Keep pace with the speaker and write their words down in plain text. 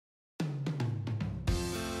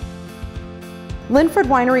Lynfred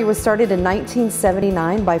Winery was started in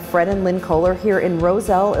 1979 by Fred and Lynn Kohler here in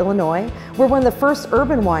Roselle, Illinois. We're one of the first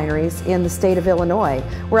urban wineries in the state of Illinois.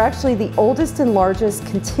 We're actually the oldest and largest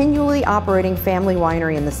continually operating family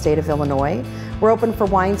winery in the state of Illinois. We're open for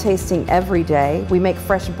wine tasting every day. We make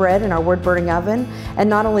fresh bread in our wood-burning oven. And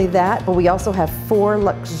not only that, but we also have 4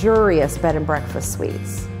 luxurious bed and breakfast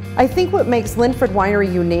suites. I think what makes Lynfred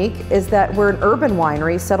Winery unique is that we're an urban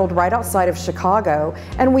winery settled right outside of Chicago,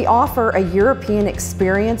 and we offer a European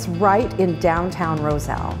experience right in downtown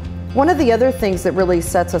Roselle. One of the other things that really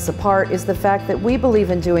sets us apart is the fact that we believe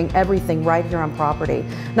in doing everything right here on property.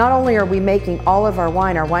 Not only are we making all of our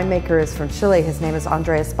winemaker is from Chile, his name is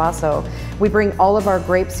Andres Basso. We bring all of our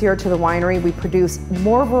grapes here to the winery. We produce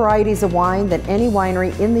more varieties of wine than any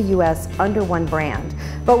winery in the U.S. under one brand.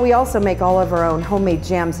 But we also make all of our own homemade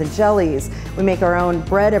jams and jellies. We make our own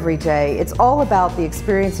bread every day. It's all about the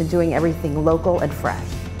experience and doing everything local and fresh.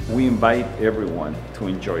 We invite everyone to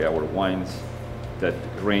enjoy our wines that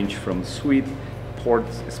range from sweet, port,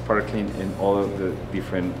 sparkling, and all of the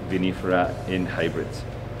different vinifera and hybrids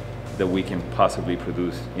that we can possibly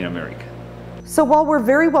produce in America. So while we're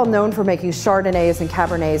very well known for making Chardonnays and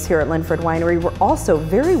Cabernets here at Lynfred Winery, we're also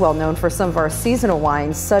very well known for some of our seasonal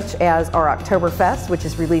wines, such as our Oktoberfest, which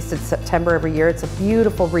is released in September every year. It's a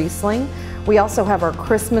beautiful Riesling. We also have our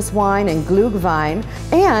Christmas wine and Glühwein,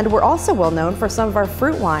 and we're also well known for some of our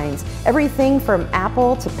fruit wines. Everything from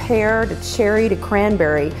apple to pear to cherry to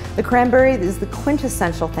cranberry. The cranberry is the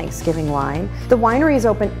quintessential Thanksgiving wine. The winery is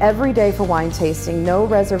open every day for wine tasting. No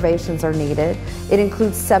reservations are needed. It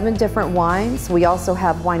includes 7 different wines. We also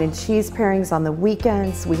have wine and cheese pairings on the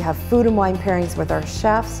weekends. We have food and wine pairings with our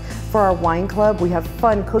chefs. For our wine club, we have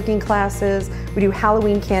fun cooking classes. We do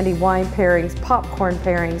Halloween candy wine pairings, popcorn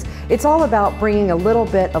pairings. It's all about bringing a little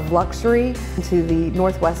bit of luxury to the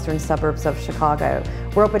northwestern suburbs of Chicago.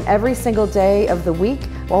 We're open every single day of the week.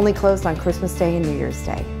 We're only closed on Christmas Day and New Year's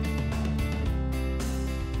Day.